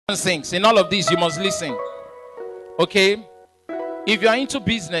things. In all of this, you must listen. Okay? If you are into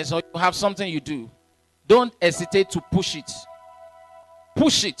business or you have something you do, don't hesitate to push it.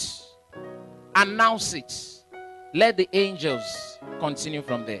 Push it. Announce it. Let the angels continue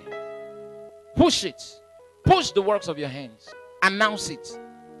from there. Push it. Push the works of your hands. Announce it.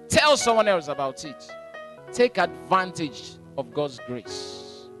 Tell someone else about it. Take advantage of God's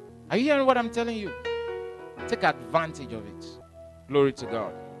grace. Are you hearing what I'm telling you? Take advantage of it. Glory to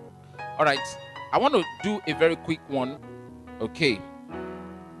God. All right. I want to do a very quick one. Okay.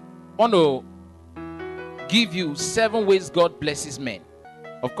 I want to give you 7 ways God blesses men.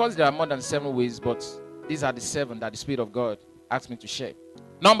 Of course, there are more than 7 ways, but these are the 7 that the Spirit of God asked me to share.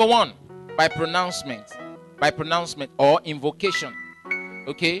 Number 1, by pronouncement. By pronouncement or invocation.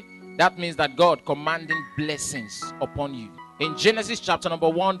 Okay? That means that God commanding blessings upon you. In Genesis chapter number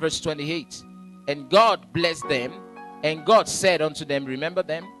 1, verse 28. And God blessed them, and God said unto them, remember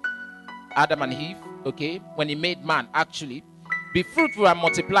them? Adam and Eve, okay? When he made man, actually. Be fruitful and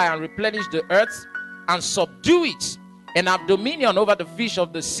multiply and replenish the earth and subdue it, and have dominion over the fish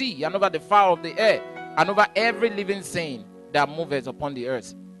of the sea and over the fowl of the air and over every living thing that moveth upon the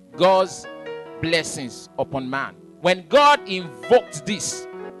earth. God's blessings upon man. When God invoked this,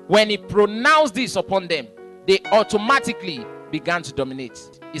 when he pronounced this upon them, they automatically began to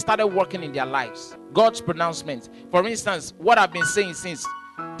dominate. It started working in their lives. God's pronouncement. For instance, what I've been saying since,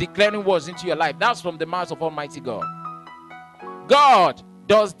 declaring words into your life, that's from the mouth of Almighty God. God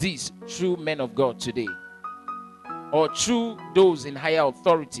does this through men of God today, or through those in higher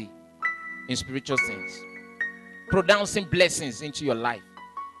authority in spiritual things, pronouncing blessings into your life.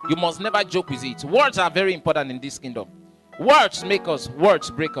 You must never joke with it. Words are very important in this kingdom. Words make us,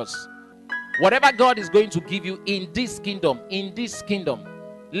 words break us. Whatever God is going to give you in this kingdom,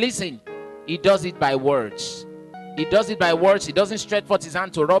 listen, he does it by words. He does it by words. He doesn't stretch forth his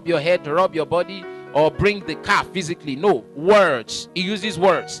hand to rub your head, to rub your body, or bring the car physically. No, words. He uses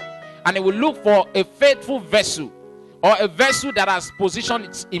words. And he will look for a faithful vessel, or a vessel that has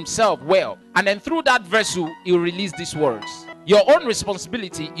positioned himself well. And then through that vessel, he will release these words. Your own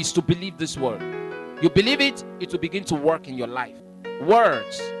responsibility is to believe this word. You believe it, it will begin to work in your life.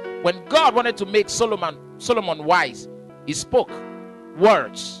 Words. When God wanted to make Solomon wise, he spoke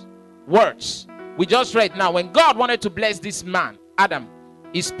words. Words. We just read now, when God wanted to bless this man, Adam,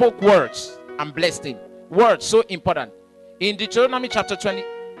 he spoke words and blessed him. Words, so important. In Deuteronomy chapter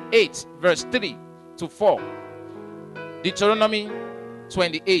 28, verse 3 to 4. Deuteronomy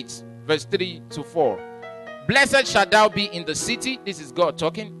 28, verse 3 to 4. Blessed shalt thou be in the city. This is God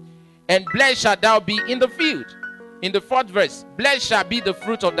talking. And blessed shalt thou be in the field. In the 4th verse, blessed shall be the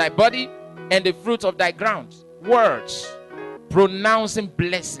fruit of thy body and the fruit of thy ground. Words. Pronouncing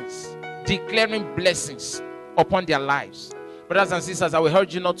blessings. Declaring blessings upon their lives. Brothers and sisters, I will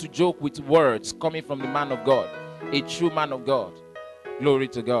urge you not to joke with words coming from the man of God. A true man of God. Glory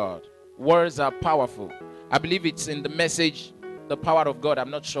to God. Words are powerful. I believe it's in the message, The Power of God. I'm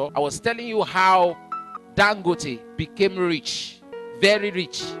not sure. I was telling you how Dangote became rich. Very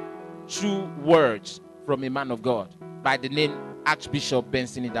rich. Through words from a man of God by the name Archbishop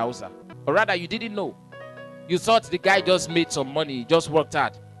Benson Idahosa. Or rather, you didn't know. You thought the guy just made some money, just worked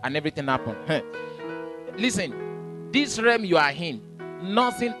hard, and everything happened. Listen, this realm you are in,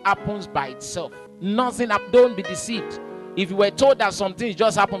 nothing happens by itself. Nothing. Don't be deceived. If you were told that some things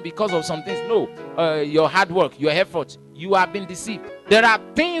just happen because of some things, no. Your hard work, your effort, you have been deceived. There are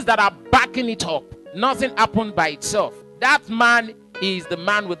things that are backing it up. Nothing happened by itself. That man is the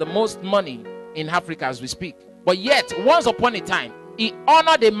man with the most money in Africa as we speak. But yet, once upon a time, he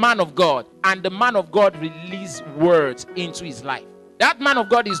honored a man of God, and the man of God released words into his life. That man of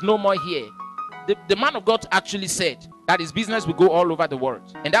God is no more here. The man of God actually said that his business will go all over the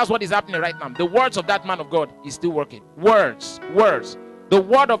world. And that's what is happening right now. The words of that man of God is still working. Words. The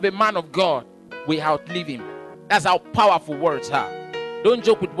word of a man of God will outlive him. That's how powerful words are. Don't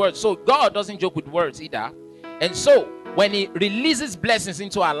joke with words. So God doesn't joke with words either. And so when he releases blessings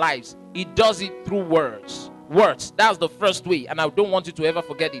into our lives, he does it through words. Words. That's the first way. And I don't want you to ever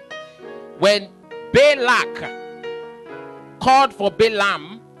forget it. When Balak called for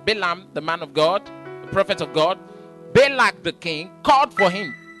Balaam, the man of God, the prophet of God, Balak the king called for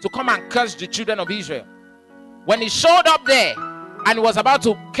him to come and curse the children of Israel. When he showed up there and was about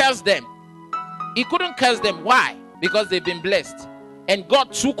to curse them, he couldn't curse them. Why? Because they've been blessed. And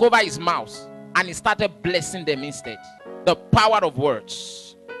God took over his mouth and he started blessing them instead. The power of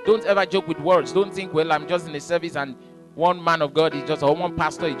words. Don't ever joke with words. Don't think, well, I'm just in a service and one man of God is just, or one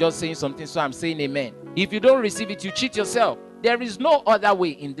pastor is just saying something, so I'm saying amen. If you don't receive it, you cheat yourself. There is no other way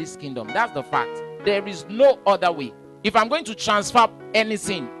in this kingdom. That's the fact. There is no other way. If I'm going to transfer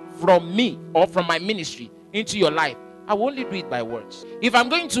anything from me or from my ministry into your life, I will only do it by words. If I'm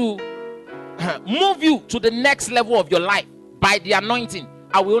going to move you to the next level of your life by the anointing,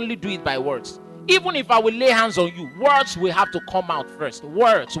 I will only do it by words. Even if I will lay hands on you, words will have to come out first.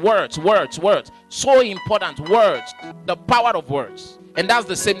 Words. So important, words. The power of words. And that's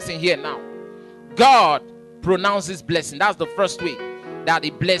the same thing here now. God pronounces blessing. That's the first way that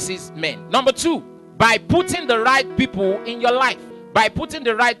he blesses men. Number two, by putting the right people in your life. By putting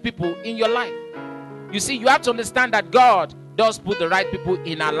the right people in your life. You see, you have to understand that God does put the right people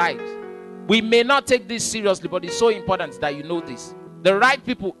in our lives. We may not take this seriously, but it's so important that you know this. The right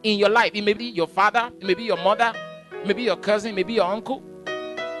people in your life. It may be your father, it may be your mother, it may be your cousin, it may be your uncle.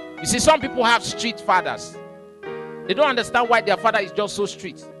 You see, some people have street fathers. They don't understand why their father is just so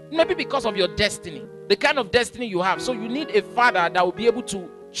street. Maybe because of your destiny, the kind of destiny you have. So you need a father that will be able to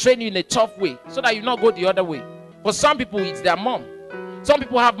train you in a tough way so that you not go the other way. For some people, it's their mom. Some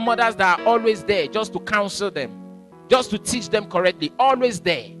people have mothers that are always there just to counsel them, just to teach them correctly, always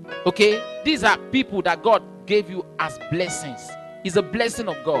there. Okay? These are people that God gave you as blessings. It's a blessing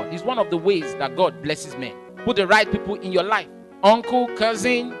of God. It's one of the ways that God blesses men. Put the right people in your life. Uncle,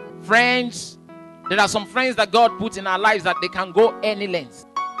 cousin, friends. There are some friends that God put in our lives that they can go any length.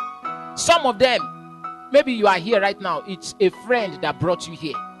 Some of them, maybe you are here right now. It's a friend that brought you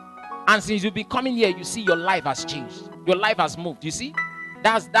here. And since you've been coming here, you see your life has changed. Your life has moved. You see?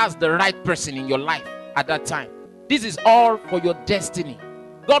 That's the right person in your life at that time. This is all for your destiny.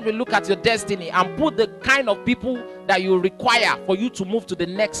 God will look at your destiny and put the kind of people that you require for you to move to the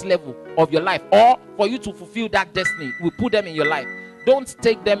next level of your life, or for you to fulfill that destiny. We put them in your life. Don't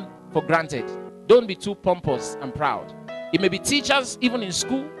take them for granted. Don't be too pompous and proud. It may be teachers, even in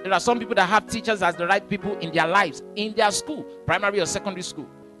school. There are some people that have teachers as the right people in their lives, in their school, primary or secondary school.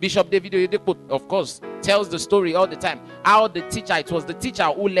 Bishop David Oyedepo, of course, tells the story all the time. How the teacher, it was the teacher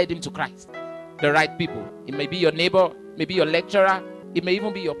who led him to Christ. The right people. It may be your neighbor, maybe your lecturer. It may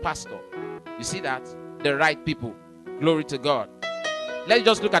even be your pastor. You see that? The right people. Glory to God. Let's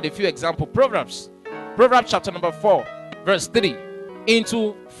just look at a few examples. Proverbs chapter number 4, verse 3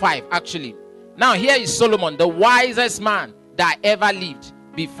 into 5, actually. Now here is Solomon, the wisest man that ever lived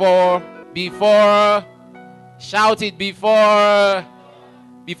before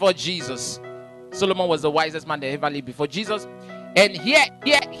Jesus. Solomon was the wisest man that ever lived before Jesus. And here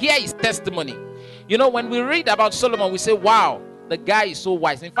is testimony. You know, when we read about Solomon, we say, wow, the guy is so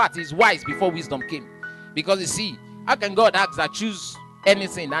wise. In fact, he's wise before wisdom came. Because you see, how can God ask that choose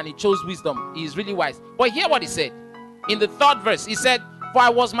anything, and he chose wisdom? He is really wise. But hear what he said. In the 3rd verse, he said, for I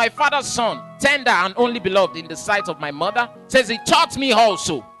was my father's son, tender and only beloved in the sight of my mother. Says he taught me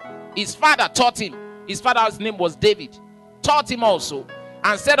also. His father taught him. His father's name was David. Taught him also,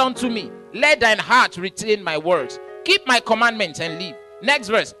 and said unto me, let thine heart retain my words. Keep my commandments and live. Next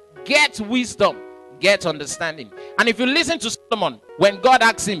verse, get wisdom, get understanding. And if you listen to Solomon, when God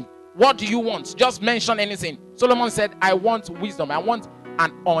asked him, what do you want? Just mention anything. Solomon said, I want wisdom. I want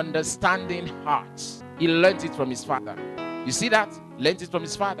an understanding heart. He learned it from his father. You see that? Learned it from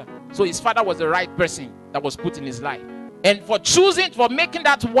his father. So his father was the right person that was put in his life. And for making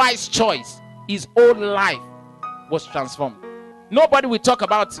that wise choice, his whole life was transformed. Nobody will talk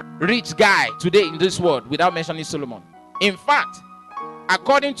about rich guy today in this world without mentioning Solomon. In fact,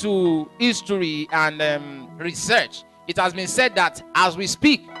 according to history and research, it has been said that as we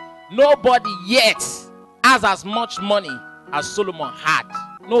speak, nobody yet has as much money as Solomon had.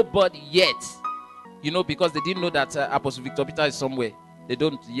 Nobody yet. You know, because they didn't know that Apostle Victor Peter is somewhere. They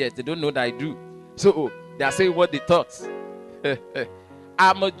don't yet. They don't know that I do. So they are saying what they thought.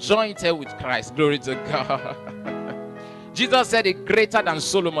 I'm a joint heir with Christ. Glory to God. Jesus said a greater than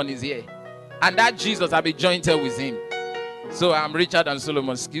Solomon is here. And that Jesus, I'll be joint heir with him. So I'm richer than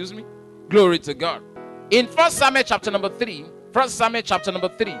Solomon. Excuse me. Glory to God. In 1 Samuel chapter number 3. 1 Samuel chapter number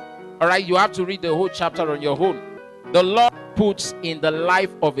 3. All right, you have to read the whole chapter on your own. The Lord puts in the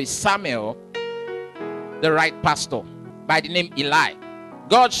life of a Samuel the right pastor by the name Eli.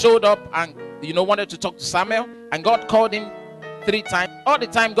 God showed up and wanted to talk to Samuel, and God called him 3 times. All the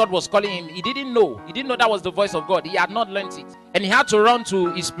time God was calling him, he didn't know that was the voice of God. He had not learned it, and he had to run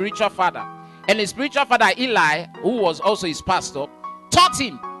to his spiritual father. And his spiritual father Eli, who was also his pastor, taught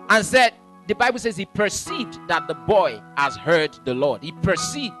him and said, the Bible says he perceived that the boy has heard the Lord. He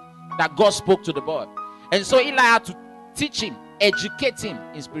perceived that God spoke to the boy. And so Eli had to teach him, educate him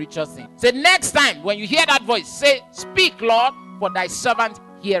in spiritual things. Say, next time when you hear that voice, say, speak, Lord, for thy servant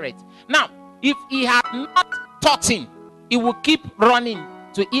heareth. Now, if he had not taught him, he would keep running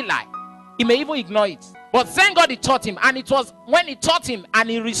to Eli. He may even ignore it. But thank God he taught him. And it was when he taught him and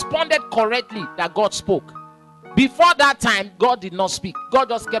he responded correctly that God spoke. Before that time, God did not speak. God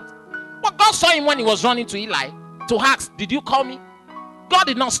just kept. But God saw him when he was running to Eli to ask, did you call me? God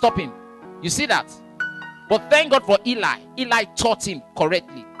did not stop him. You see that? But thank God for Eli. Eli taught him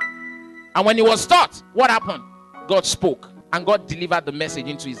correctly. And when he was taught, what happened? God spoke and God delivered the message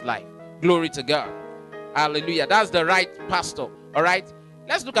into his life. Glory to God. Hallelujah. That's the right pastor. All right.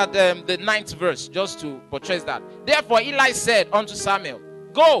 Let's look at the 9th verse just to portray that. Therefore Eli said unto Samuel,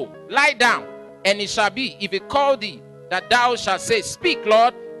 go, lie down, and it shall be, if it call thee, that thou shalt say, speak,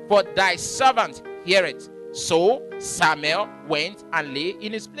 Lord, for thy servant heareth. So Samuel went and lay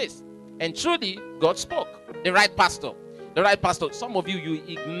in his place. And truly, God spoke. The right pastor. The right pastor. Some of you, you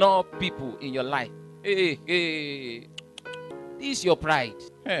ignore people in your life. This is your pride.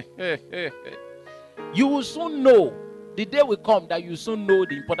 You will soon know. The day will come that you soon know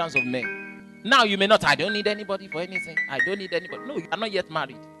the importance of men. Now you may not. I don't need anybody for anything. I don't need anybody. No, you are not yet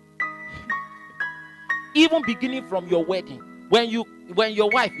married. Even beginning from your wedding. When your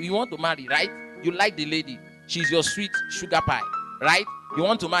wife, you want to marry, right? You like the lady. She's your sweet sugar pie, right? You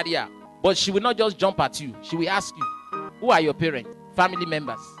want to marry her. But she will not just jump at you. She will ask you, who are your parents? Family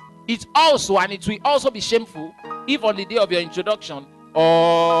members. It will also be shameful if on the day of your introduction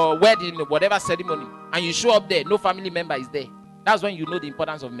or wedding, whatever ceremony, and you show up there, no family member is there. That's when you know the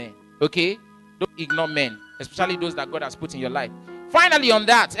importance of men. Okay? Don't ignore men, especially those that God has put in your life. Finally on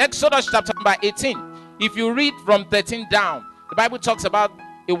that, Exodus chapter number 18. If you read from 13 down, the Bible talks about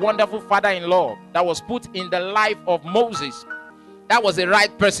a wonderful father-in-law that was put in the life of Moses. That was the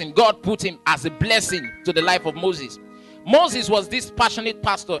right person. God put him as a blessing to the life of Moses. Moses was this passionate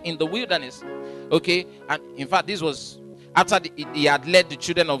pastor in the wilderness. Okay? And in fact, this was after he had led the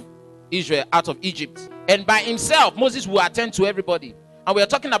children of Israel out of Egypt. And by himself, Moses will attend to everybody. And we are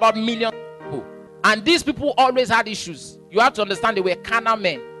talking about millions of people. And these people always had issues. You have to understand they were carnal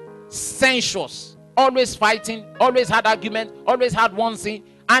men. Sensuous. Always fighting. Always had argument. Always had one thing.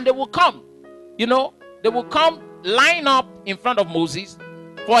 And they will come. You know, they will come, line up in front of Moses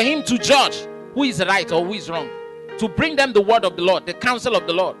for him to judge who is right or who is wrong. To bring them the word of the Lord, the counsel of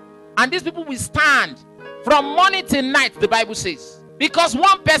the Lord. And these people will stand from morning till night, the Bible says. Because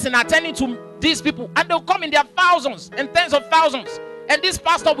one person attending to these people, and they'll come in their thousands and tens of thousands. And this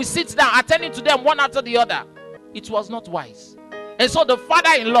pastor will sit down attending to them one after the other. It was not wise. And so the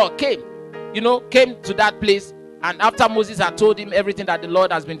father-in-law came to that place. And after Moses had told him everything that the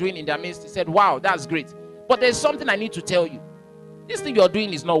Lord has been doing in their midst, he said, wow, that's great. But there's something I need to tell you. This thing you're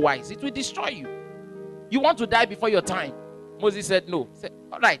doing is not wise. It will destroy you. You want to die before your time. Moses said, no. He said,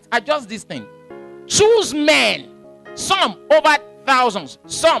 all right, adjust this thing. Choose men. Some over thousands.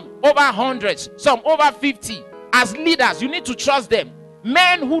 Some over hundreds. Some over 50. As leaders, you need to trust them.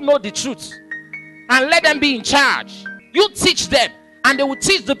 Men who know the truth. And let them be in charge. You teach them. And they will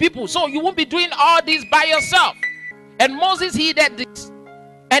teach the people. So you won't be doing all this by yourself. And Moses heeded this.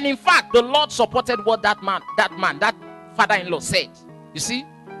 And in fact, the Lord supported what that father-in-law said. You see?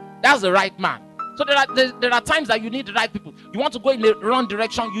 That's the right man. So there are times that you need the right people. You want to go in the wrong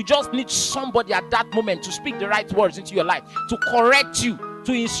direction. You just need somebody at that moment to speak the right words into your life. To correct you.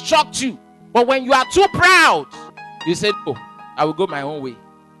 To instruct you. But when you are too proud, you say, oh, I will go my own way.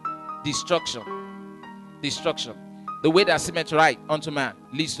 Destruction. Destruction. The way that seemeth right unto man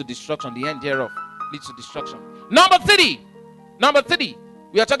leads to destruction. The end thereof leads to destruction. Number three.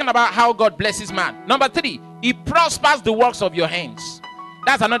 We are talking about how God blesses man. Number 3. He prospers the works of your hands.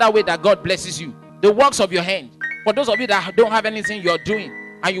 That's another way that God blesses you. The works of your hand. For those of you that don't have anything you're doing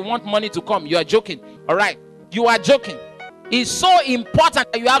and you want money to come, you are joking. All right. You are joking. It's so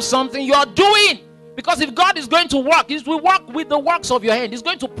important that you have something you're doing. Because if God is going to work, He will work with the works of your hand. He's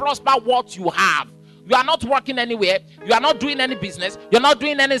going to prosper what you have. You are not working anywhere. You are not doing any business. You're not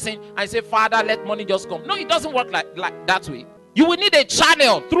doing anything. And say, Father, let money just come. No, it doesn't work like that way. You will need a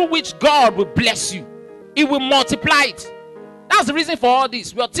channel through which God will bless you. He will multiply it. That's the reason for all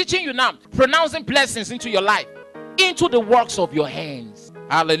this. We are teaching you now, pronouncing blessings into your life, into the works of your hands.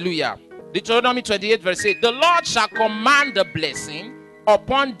 Hallelujah. Deuteronomy 28 verse 8. The Lord shall command the blessing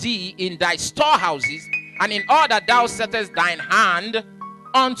upon thee in thy storehouses, and in all that thou settest thine hand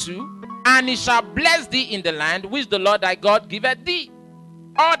unto, and he shall bless thee in the land which the Lord thy God giveth thee.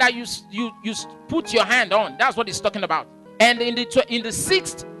 All that you put your hand on, that's what he's talking about. And in the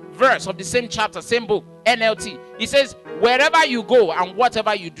 6th verse of the same chapter, same book, NLT, he says, wherever you go and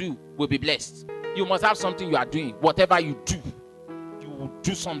whatever you do will be blessed. You must have something you are doing. Whatever you do, you will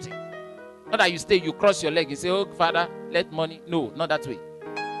do something. Not that you stay, you cross your leg, you say, oh, Father, let money. No, not that way.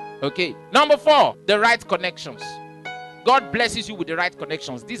 Okay. Number 4, the right connections. God blesses you with the right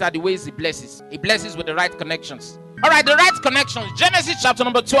connections. These are the ways he blesses. He blesses with the right connections. All right, the right connections. Genesis chapter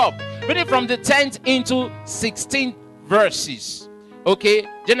number 12. Reading from the 10th into 16th verses. Okay,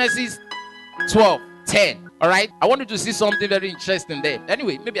 Genesis 12:10. All right, I want you to see something very interesting there.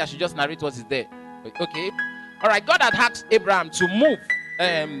 Anyway, maybe I should just narrate what is there. Okay, all right. God had asked Abraham to move.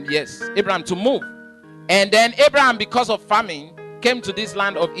 Yes, Abraham to move, and then Abraham, because of famine, came to this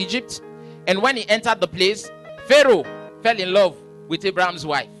land of Egypt. And when he entered the place, Pharaoh fell in love with Abraham's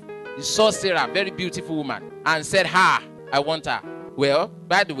wife. He saw Sarah, very beautiful woman, and said, "Ha, I want her." Well,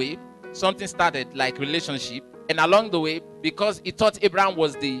 by the way, something started like relationship, and along the way, because he thought Abraham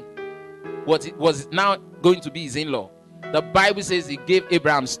was now going to be his in-law, the Bible says he gave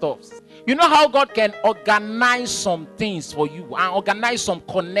Abraham stuff. You know how God can organize some things for you and organize some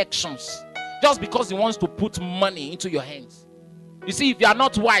connections just because he wants to put money into your hands. You see, if you are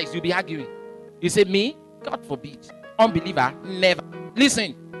not wise, you'll be arguing. You say, me? God forbid. Unbeliever? Never.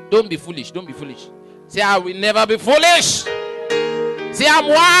 Listen, don't be foolish. Don't be foolish. Say, I will never be foolish. Say, I'm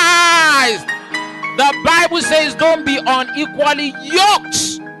wise. The Bible says don't be unequally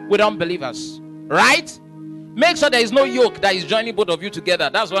yoked with unbelievers. Right? Make sure there is no yoke that is joining both of you together.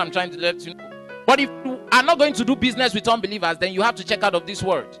 That's what I'm trying to let you know. But if you are not going to do business with unbelievers, then you have to check out of this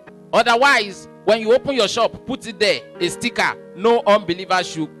word. Otherwise, when you open your shop, put it there, a sticker. No unbeliever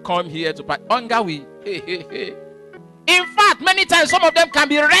should come here to buy. Hunger we. In fact, many times some of them can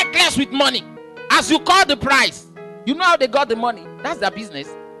be reckless with money. As you call the price, you know how they got the money. That's their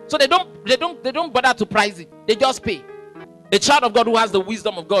business. So they don't bother to price it. They just pay. A child of God who has the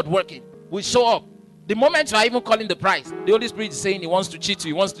wisdom of God working will show up. The moment you are even calling the price, the Holy Spirit is saying he wants to cheat you.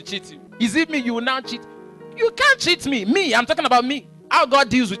 He wants to cheat you. Is it me you will now cheat? You can't cheat me. Me, I'm talking about me. How God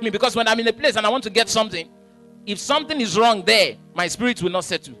deals with me. Because when I'm in a place and I want to get something, if something is wrong there, my spirit will not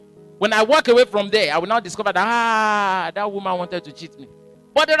settle. When I walk away from there, I will now discover that, that woman wanted to cheat me.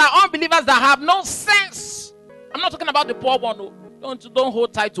 But there are unbelievers that have no sense. I'm not talking about the poor one. No. Don't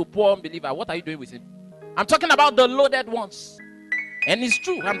hold tight to poor unbeliever. What are you doing with him? I'm talking about the loaded ones. And it's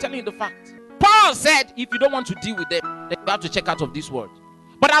true. I'm telling you the fact. Paul said, if you don't want to deal with them, then you have to check out of this word.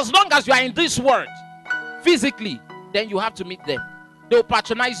 But as long as you are in this word, physically, then you have to meet them. They will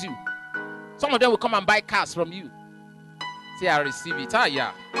patronize you. Some of them will come and buy cars from you. Say, I receive it. Ah,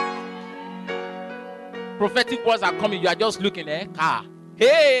 yeah. Prophetic words are coming. You are just looking at car.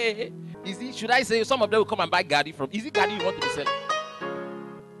 Hey, should I say some of them will come and buy Gadi from? Is it Gadi you want to be selling?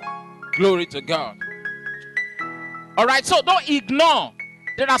 Glory to God. All right, so don't ignore.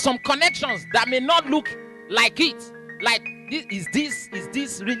 There are some connections that may not look like it. Like, is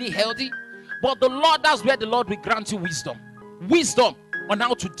this really healthy? But the Lord, that's where the Lord will grant you wisdom. Wisdom on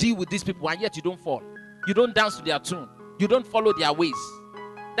how to deal with these people, and yet you don't fall. You don't dance to their tune. You don't follow their ways.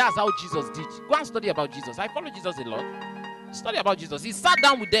 That's how Jesus did. Go and study about Jesus. I follow Jesus a lot. Study about Jesus. He sat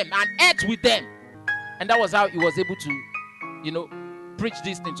down with them and ate with them. And that was how he was able to, preach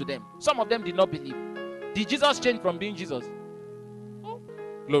this thing to them. Some of them did not believe. Did Jesus change from being Jesus? Oh,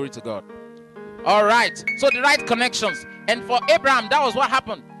 glory to God. All right. So the right connections. And for Abraham, that was what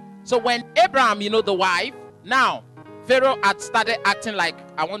happened. So when Abraham, the wife, now Pharaoh had started acting like,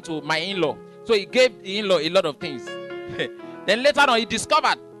 I want to my in-law. So he gave the in-law a lot of things. Then later on, he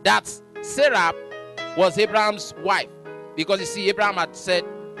discovered that Sarah was Abraham's wife. Because you see, Abraham had said,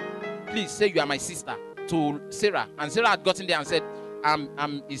 please say you are my sister to Sarah. And Sarah had gotten there and said,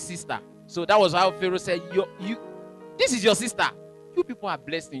 I'm his sister. So that was how Pharaoh said, this is your sister. You people are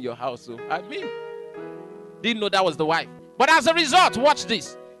blessed in your house. So didn't know that was the wife. But as a result, watch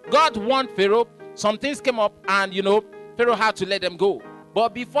this. God warned Pharaoh. Some things came up and, Pharaoh had to let them go.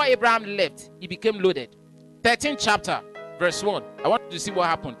 But before Abraham left, he became loaded. 13th chapter, verse 1. I want you to see what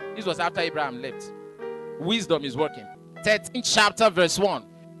happened. This was after Abraham left. Wisdom is working. 13th chapter, verse 1.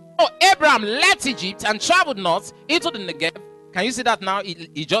 Oh, Abraham left Egypt and traveled north into the Negev. Can you see that now?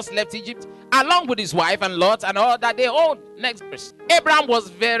 He just left Egypt along with his wife and Lot and all that they owned. Next verse. Abraham was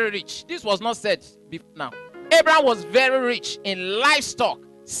very rich. This was not said before now. Abraham was very rich in livestock,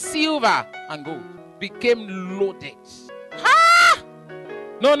 silver and gold. Became loaded. Ha!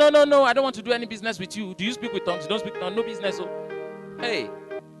 No. I don't want to do any business with you. Do you speak with tongues? You don't speak with tongues. No business. So, hey,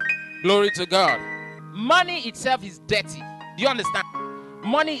 glory to God. Money itself is dirty. Do you understand?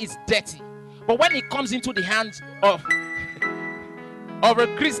 Money is dirty. But when it comes into the hands of a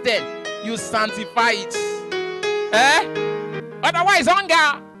Christian, you sanctify it. Otherwise,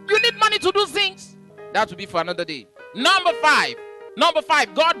 hunger. You need money to do things. That will be for another day. Number five,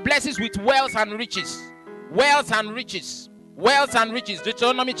 God blesses with wealth and riches. Wealth and riches. Wealth and riches.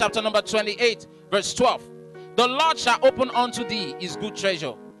 Deuteronomy chapter number 28, verse 12. The Lord shall open unto thee his good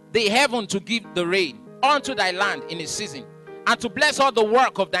treasure, the heaven to give the rain unto thy land in his season, and to bless all the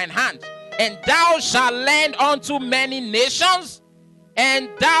work of thine hand. And thou shalt lend unto many nations, and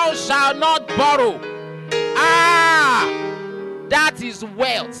thou shalt not borrow. That is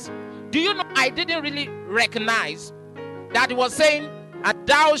wealth. Do you know, I didn't really recognize that it was saying, and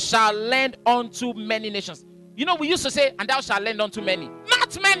thou shalt lend unto many nations. You know, we used to say, and thou shalt lend unto many.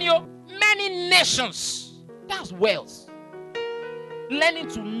 Not many, many nations. That's wealth. Lending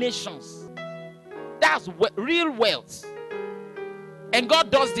to nations. That's real wealth. And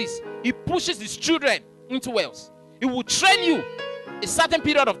God does this. He pushes his children into wealth. He will train you a certain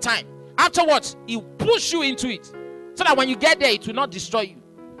period of time. Afterwards, he will push you into it. So that when you get there, it will not destroy you.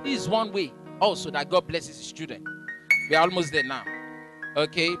 This is one way also that God blesses his children. We are almost there now.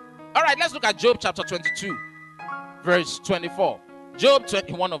 Okay. All right, let's look at Job chapter 22, verse 24. Job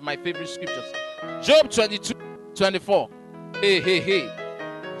 20, one of my favorite scriptures. Job 22, 24. Hey.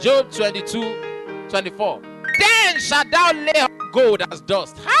 Job 22, 24. Then shalt thou lay up gold as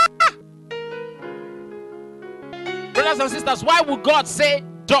dust. Ha! Brothers and sisters, why would God say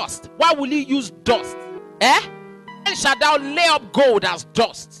dust? Why will he use dust? Then shalt thou lay up gold as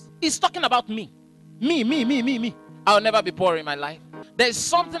dust. He's talking about me. Me. I'll never be poor in my life. There's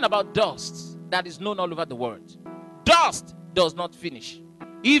something about dust that is known all over the world. Dust does not finish.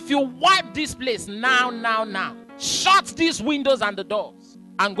 If you wipe this place now, shut these windows and the doors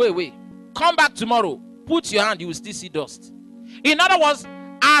and go away. Come back tomorrow, put your hand, you will still see dust. In other words,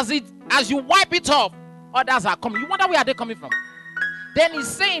 as you wipe it off, others are coming. You wonder where are they coming from? Then he's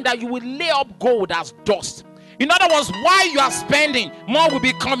saying that you will lay up gold as dust. In other words, while you are spending, more will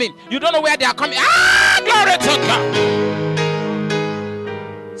be coming. You don't know where they are coming. Glory to God.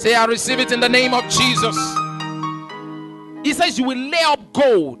 Say, I receive it in the name of Jesus. He says you will lay up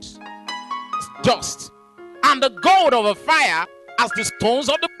gold as dust, and the gold of a fire as the stones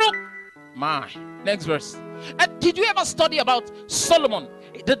of the brook. My next verse. Did you ever study about Solomon,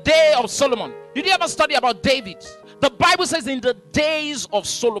 the day of Solomon? Did you ever study about David? The Bible says in the days of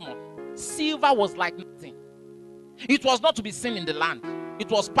Solomon, silver was like nothing. It was not to be seen in the land.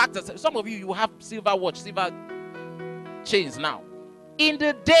 It was packed. Some of you have silver watch, silver chains now. In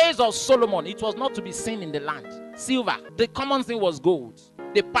the days of Solomon, it was not to be seen in the land. Silver. The common thing was gold.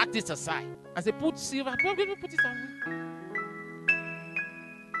 They packed it aside and said, put silver. Put it on.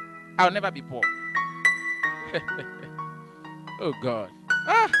 I'll never be poor. Oh God.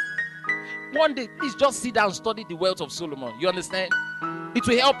 One day, please just sit down and study the wealth of Solomon. You understand? It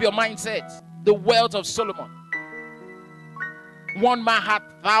will help your mindset. The wealth of Solomon. One man had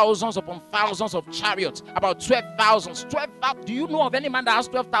thousands upon thousands of chariots, about 12,000. 12,000. Do you know of any man that has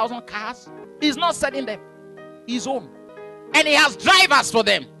 12,000 cars? He's not selling them. His own. And he has drivers for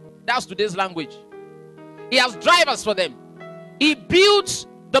them. That's today's language. He has drivers for them. He built,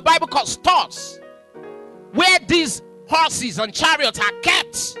 the Bible calls stores, where these horses and chariots are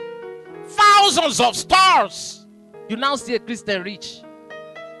kept. Thousands of stores. You now see a Christian rich.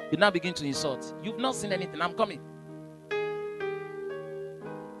 You now begin to insult. You've not seen anything. I'm coming.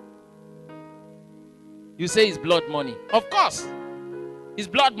 You say it's blood money. Of course. It's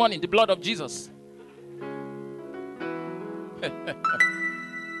blood money, the blood of Jesus.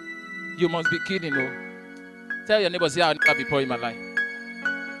 You must be kidding, no? Tell your neighbor, say, I'll never be poor in my life.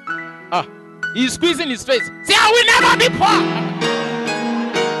 He's squeezing his face. Say, I will never be poor.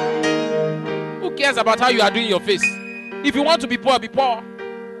 Who cares about how you are doing your face? If you want to be poor, be poor.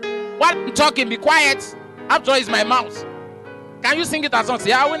 While I'm talking, be quiet. After all, it's my mouth. Can you sing it as song?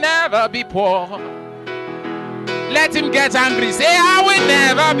 Say, I will never be poor. Let him get angry. Say, I will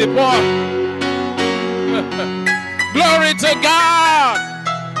never be poor. Glory to God.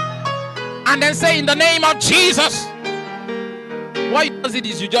 And then say, in the name of Jesus. What you does it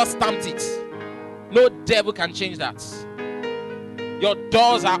is you just stamped it. No devil can change that. Your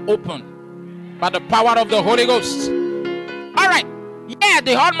doors are open by the power of the Holy Ghost. All right. Yeah,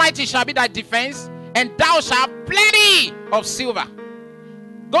 the Almighty shall be thy defense, and thou shalt have plenty of silver.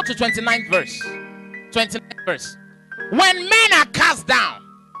 Go to 29th verse. 29th verse. When men are cast down,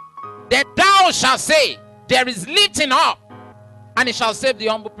 then thou shalt say, there is lifting up, and it shall save the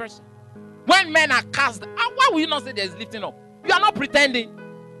humble person. When men are cast down, why will you not say there is lifting up? You are not pretending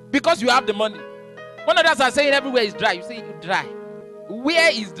because you have the money. One of us are saying everywhere is dry. You say you dry.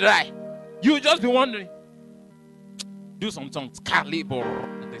 Where is dry? You will just be wondering. Do some tongues. Caliber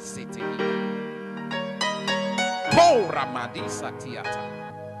the city.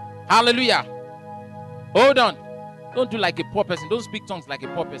 Hallelujah. Hold on. Don't do like a poor person. Don't speak tongues like a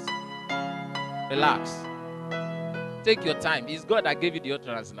poor person. Relax. Take your time. It's God that gave you the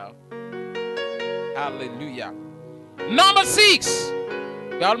utterance now. Hallelujah. Number 6.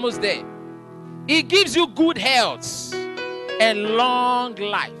 We're almost there. He gives you good health and long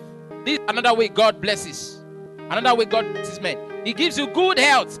life. This is another way God blesses. Another way God blesses men. He gives you good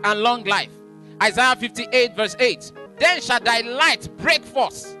health and long life. Isaiah 58 verse 8. Then shall thy light break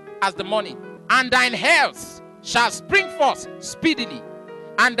forth as the morning, and thine health shall spring forth speedily,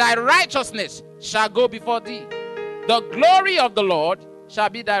 and thy righteousness shall go before thee. The glory of the Lord shall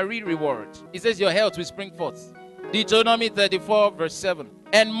be thy reward. He says your health will spring forth. Deuteronomy 34 verse 7.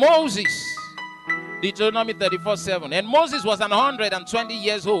 And Moses, Deuteronomy 34 7. And Moses was 120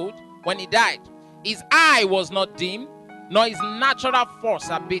 years old when he died. His eye was not dim, nor his natural force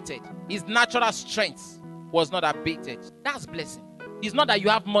abated. His natural strength was not abated. That's blessing. It's not that you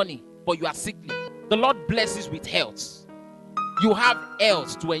have money, but you are sickly. The Lord blesses with health. You have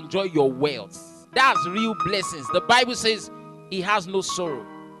health to enjoy your wealth. That's real blessings. The Bible says he has no sorrow.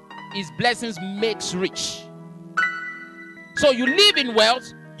 His blessings makes rich. So you live in wealth,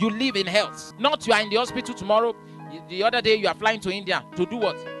 you live in health. Not you are in the hospital tomorrow. The other day you are flying to India to do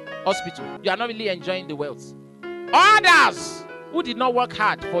what? Hospital. You are not really enjoying the wealth. Others who did not work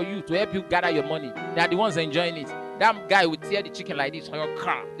hard for you to help you gather your money, they are the ones enjoying it. That guy will tear the chicken like this on your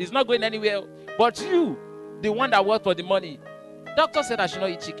car. It's not going anywhere. But you, the one that worked for the money, doctor said I should not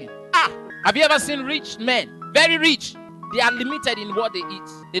eat chicken. Have you ever seen rich men? Very rich. They are limited in what they eat.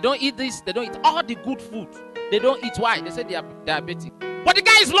 They don't eat this. They don't eat all the good food. They don't eat. Why? They say they are diabetic. But the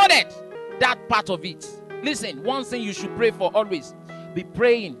guy is loaded. That part of it. Listen, one thing you should pray for always. Be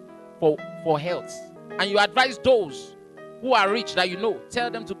praying for health. And you advise those who are rich that you know, tell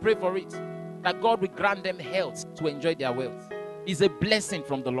them to pray for it. That God will grant them health to enjoy their wealth. It's a blessing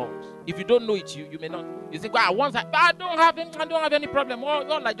from the Lord. If you don't know it, you may not. You think, well, I don't have any problem.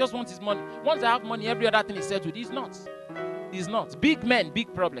 All I just want is money. Once I have money, every other thing is settled. It's not. It's not. Big men,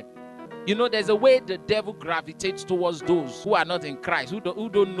 big problem. You know, there's a way the devil gravitates towards those who are not in Christ, who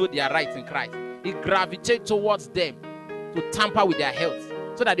don't know their rights in Christ. He gravitates towards them to tamper with their health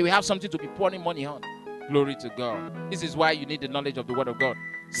so that they will have something to be pouring money on. Glory to God. This is why you need the knowledge of the word of God.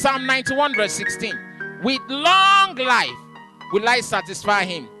 Psalm 91 verse 16. With long life will I satisfy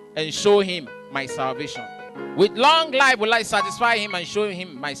him and show him my salvation. With long life will I satisfy him and show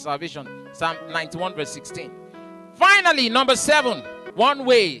him my salvation. Psalm 91 verse 16. Finally, number 7. One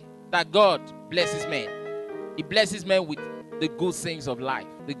way that God blesses men. He blesses men with the good things of life.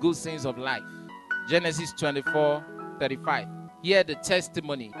 The good things of life. Genesis 24:35. Hear the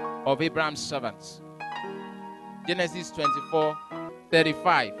testimony of Abraham's servants. Genesis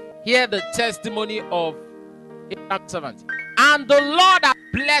 24:35. Hear the testimony of Abraham's servants. And the Lord had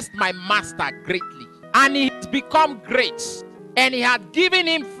blessed my master greatly, and he has become great, and he had given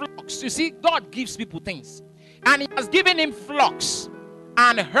him flocks. You see, God gives people things, and he has given him flocks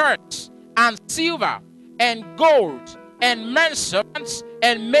and herds and silver and gold and men servants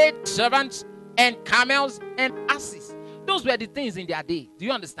and maid servants and camels and asses. Those were the things in their day. Do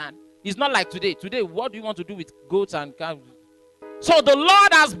you understand? It's not like today. Today, what do you want to do with goats and cows? So the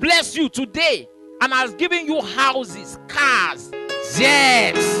Lord has blessed you today and has given you houses, cars,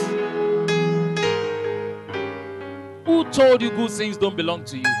 jets. Who told you good things don't belong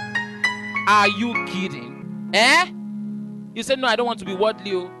to you? Are you kidding? You said, no, I don't want to be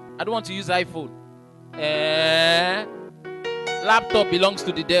worldly. I don't want to use iPhone. Laptop belongs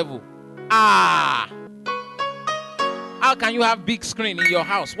to the devil. How can you have big screen in your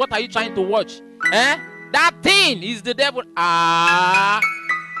house? What are you trying to watch? That thing is the devil. I'm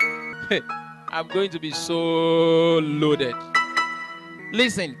going to be so loaded.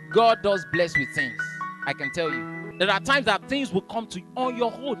 Listen, God does bless with things. I can tell you. There are times that things will come to you on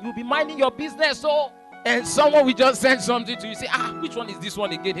your own. You'll be minding your business, and someone will just send something to you. Say, which one is this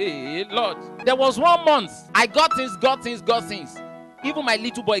one again? Hey, Lord. There was 1 month. I got things. Even my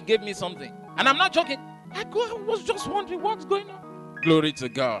little boy gave me something. And I'm not joking. I was just wondering what's going on. Glory to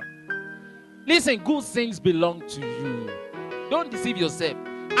God. Listen, good things belong to you. Don't deceive yourself.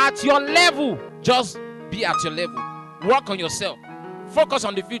 At your level, just be at your level. Work on yourself. Focus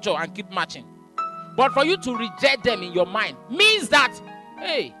on the future and keep marching. But for you to reject them in your mind means that,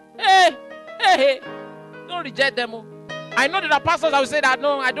 hey, don't reject them. I know there are pastors that will say that,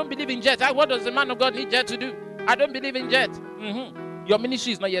 no, I don't believe in jet. What does the man of God need jet to do? I don't believe in jet. Your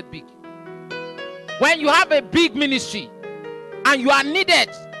ministry is not yet big. When you have a big ministry and you are needed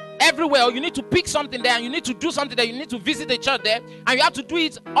everywhere, or you need to pick something there and you need to do something there, you need to visit the church there, and you have to do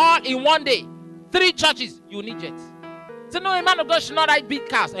it all in one day, 3 churches, you need jets. So no, a man of God should not ride big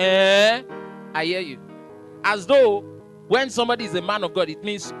cars. I hear you. As though when somebody is a man of God, it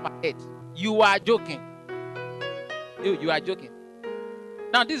means super head. You are joking. You are joking.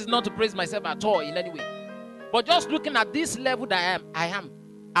 Now, this is not to praise myself at all in any way. But just looking at this level that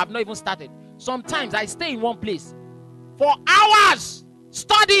I've not even started. Sometimes I stay in one place for hours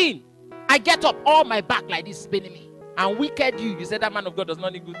studying. I get up, all my back like this spinning me. and wicked you. You said that man of God does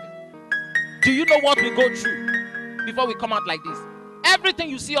not need good things. Do you know what we go through before we come out like this? Everything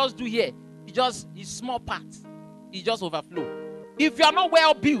you see us do here, it's small parts. It just overflow. If you are not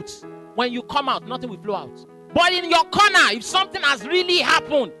well built, when you come out, nothing will flow out. But in your corner, if something has really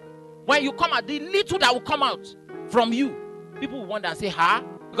happened, when you come out, the little that will come out from you, people will wonder and say, "Huh?"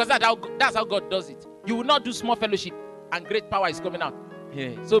 Because that's how God does it. You will not do small fellowship and great power is coming out.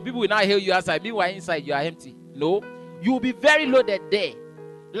 Yeah. So people will now hail you outside. Meanwhile, inside you are empty. No, you will be very loaded there.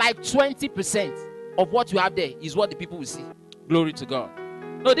 Like 20% of what you have there is what the people will see. Glory to God.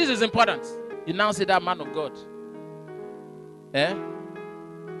 No, this is important. You now say that man of God. Eh?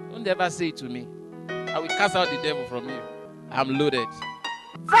 Don't ever say it to me. I will cast out the devil from you. I'm loaded.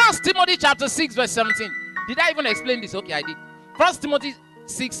 1 Timothy chapter 6 verse 17. Did I even explain this? Okay, I did. 1 Timothy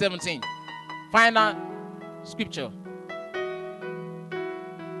 6:17. Final scripture.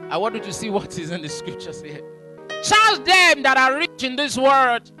 I want you to see what is in the scriptures here. Charge them that are rich in this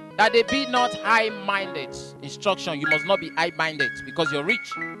world, that they be not high-minded. Instruction, you must not be high-minded because you're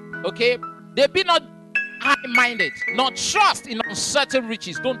rich. Okay? They be not high-minded, not trust in uncertain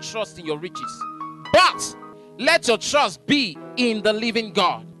riches. Don't trust in your riches. But let your trust be in the living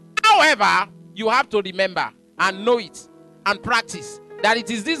God. However, you have to remember and know it and practice that it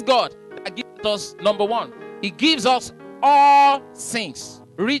is this God that gives us, number one, He gives us all things,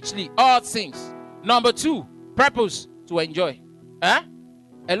 richly, all things. Number two, purpose to enjoy. Huh?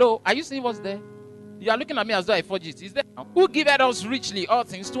 Hello, are you seeing what's there? You are looking at me as though I forged it. Is there? Who giveth us richly all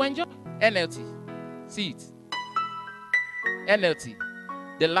things to enjoy? NLT. See it. NLT.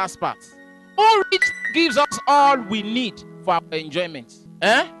 The last part. Who rich gives us all we need for our enjoyment?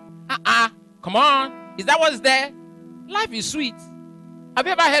 Come on. Is that what's there? Life is sweet. Have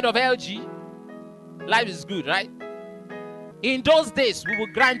you ever heard of LG? Life is good, right? In those days, we will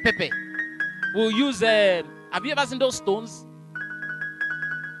grind pepper. We'll use, have you ever seen those stones?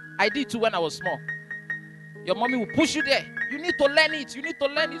 I did too when I was small. Your mommy will push you there. You need to learn it. You need to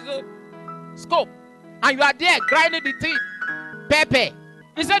learn it. Scope. And you are there grinding the thing. Pepper.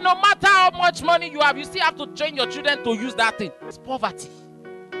 He said no matter how much money you have, you still have to train your children to use that thing. It's poverty.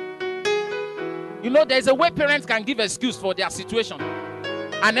 You know, there's a way parents can give excuse for their situation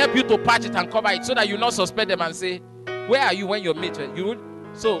and help you to patch it and cover it so that you not suspect them and say, where are you when you're mate?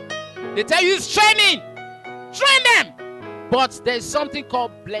 So they tell you it's training. Train them. But there's something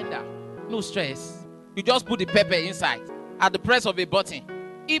called blender. No stress. You just put the pepper inside at the press of a button.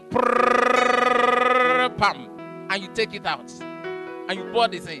 And you take it out. And you pour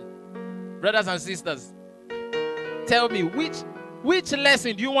this in. Brothers and sisters, tell me which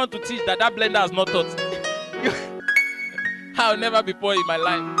lesson do you want to teach that blender has not taught? I'll never be poor in my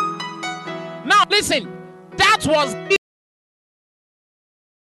life. Now listen, that was